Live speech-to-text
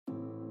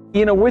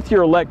You know, with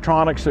your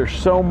electronics, there's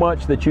so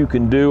much that you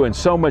can do and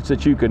so much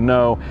that you can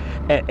know.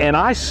 And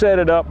I set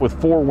it up with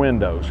 4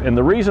 windows. And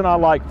the reason I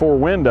like 4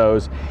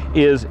 windows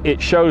is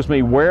it shows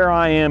me where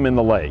I am in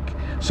the lake.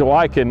 So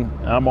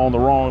I'm on the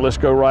wrong, let's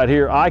go right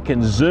here. I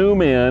can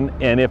zoom in,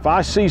 and if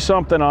I see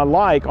something I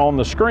like on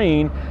the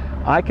screen,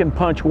 I can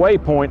punch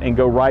waypoint and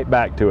go right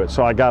back to it.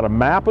 So I got a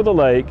map of the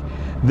lake,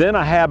 then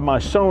I have my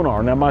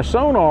sonar. Now my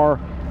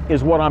sonar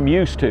is what I'm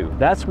used to.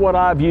 That's what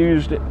I've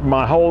used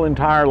my whole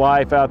entire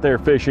life out there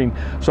fishing.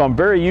 So I'm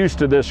very used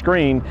to this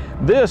screen.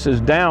 This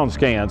is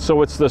DownScan.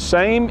 So it's the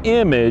same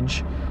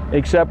image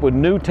except with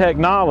new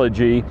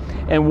technology.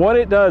 And what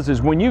it does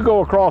is when you go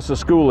across a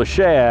school of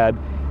shad,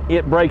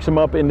 it breaks them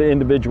up into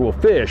individual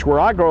fish. Where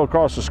I go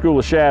across the school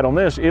of shad on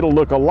this, it'll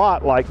look a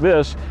lot like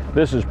this.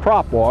 This is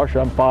prop wash.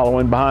 I'm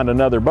following behind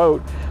another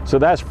boat. So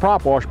that's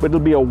prop wash, but it'll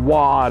be a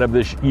wad of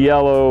this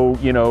yellow,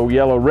 you know,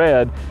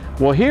 yellow-red.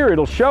 Well, here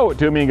it'll show it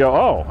to me and go,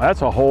 oh,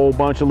 that's a whole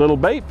bunch of little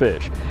bait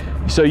fish.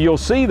 So you'll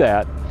see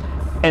that.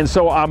 And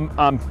so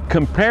I'm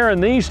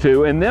comparing these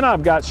two, and then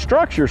I've got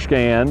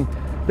StructureScan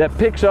that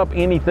picks up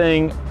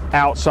anything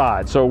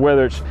outside. So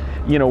whether it's,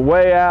 you know,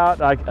 way out,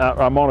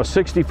 I'm on a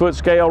 60-foot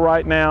scale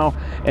right now,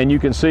 and you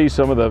can see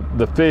some of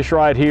the fish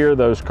right here,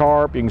 those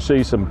carp. You can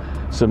see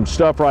some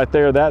stuff right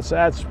there.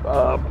 That's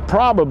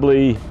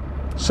probably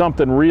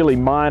something really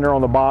minor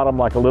on the bottom,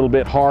 like a little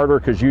bit harder,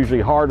 because usually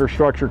harder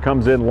structure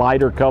comes in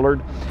lighter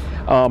colored.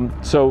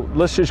 So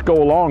let's just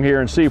go along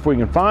here and see if we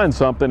can find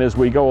something as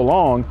we go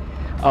along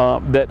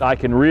that I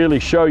can really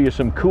show you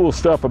some cool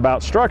stuff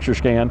about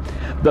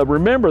StructureScan.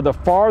 Remember, the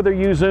farther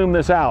you zoom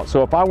this out,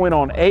 so if I went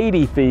on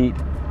 80 feet,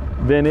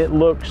 then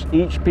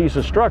each piece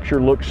of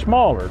structure looks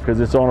smaller because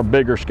it's on a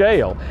bigger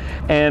scale.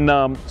 And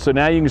so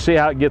now you can see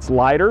how it gets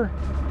lighter.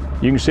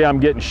 You can see I'm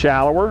getting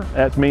shallower.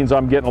 That means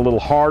I'm getting a little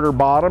harder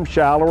bottom,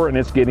 shallower, and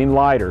it's getting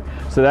lighter.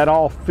 So that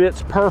all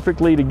fits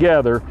perfectly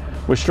together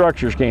with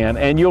StructureScan.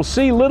 And you'll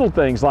see little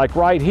things like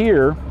right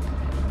here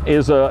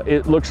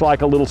it looks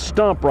like a little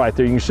stump right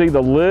there. You can see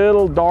the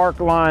little dark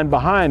line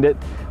behind it.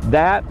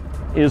 That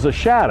is a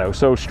shadow.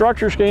 So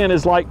StructureScan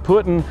is like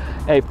putting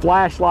a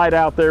flashlight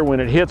out there.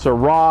 When it hits a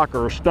rock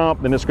or a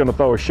stump, then it's going to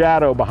throw a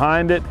shadow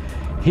behind it.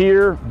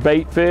 Here,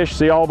 bait fish,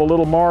 see all the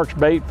little marks,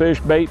 bait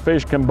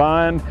fish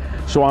combined.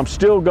 So I'm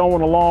still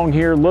going along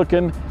here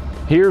looking.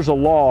 Here's a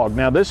log.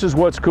 Now this is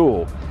what's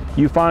cool.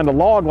 You find a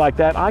log like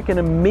that, I can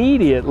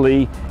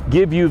immediately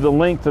give you the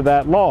length of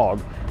that log.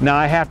 Now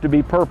I have to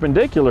be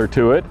perpendicular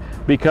to it,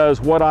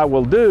 because what I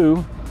will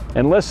do,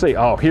 and let's see,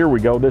 oh, here we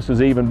go, this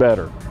is even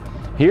better.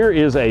 Here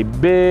is a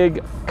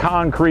big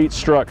concrete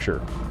structure.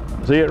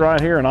 See it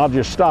right here? And I'll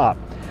just stop.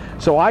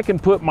 So I can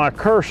put my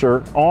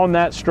cursor on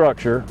that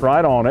structure,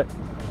 right on it.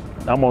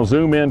 I'm gonna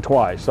zoom in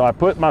twice. So I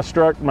put my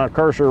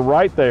cursor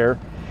right there,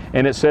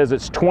 and it says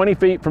it's 20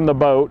 feet from the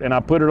boat, and I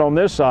put it on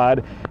this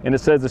side, and it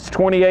says it's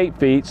 28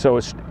 feet, so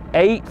it's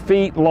 8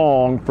 feet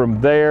long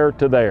from there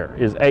to there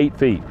is 8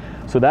 feet.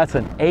 So that's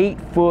an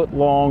 8-foot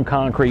long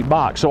concrete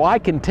box. So I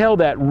can tell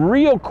that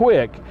real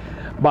quick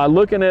by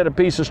looking at a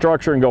piece of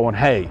structure and going,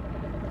 hey,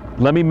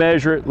 let me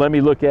measure it, let me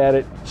look at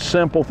it.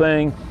 Simple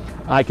thing.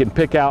 I can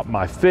pick out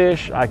my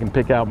fish, I can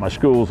pick out my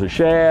schools of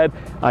shad,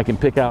 I can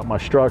pick out my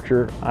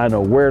structure. I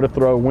know where to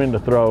throw, when to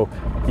throw.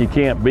 You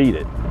can't beat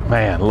it.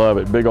 Man, love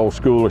it, big old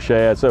school of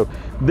shad. So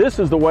this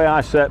is the way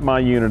I set my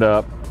unit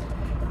up.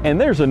 And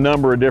there's a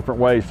number of different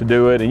ways to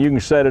do it, and you can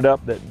set it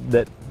up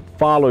that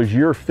follows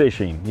your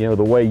fishing, you know,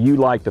 the way you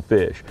like to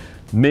fish.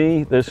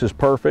 Me, this is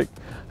perfect.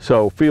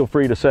 So feel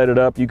free to set it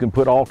up. You can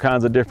put all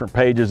kinds of different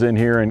pages in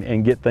here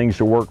and get things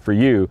to work for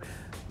you.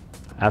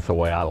 That's the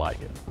way I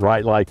like it.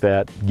 Right like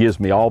that gives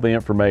me all the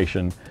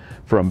information,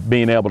 from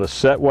being able to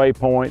set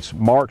waypoints,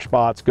 mark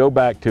spots, go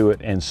back to it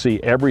and see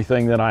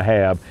everything that I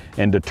have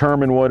and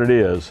determine what it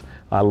is.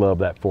 I love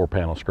that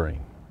 4-panel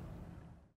screen.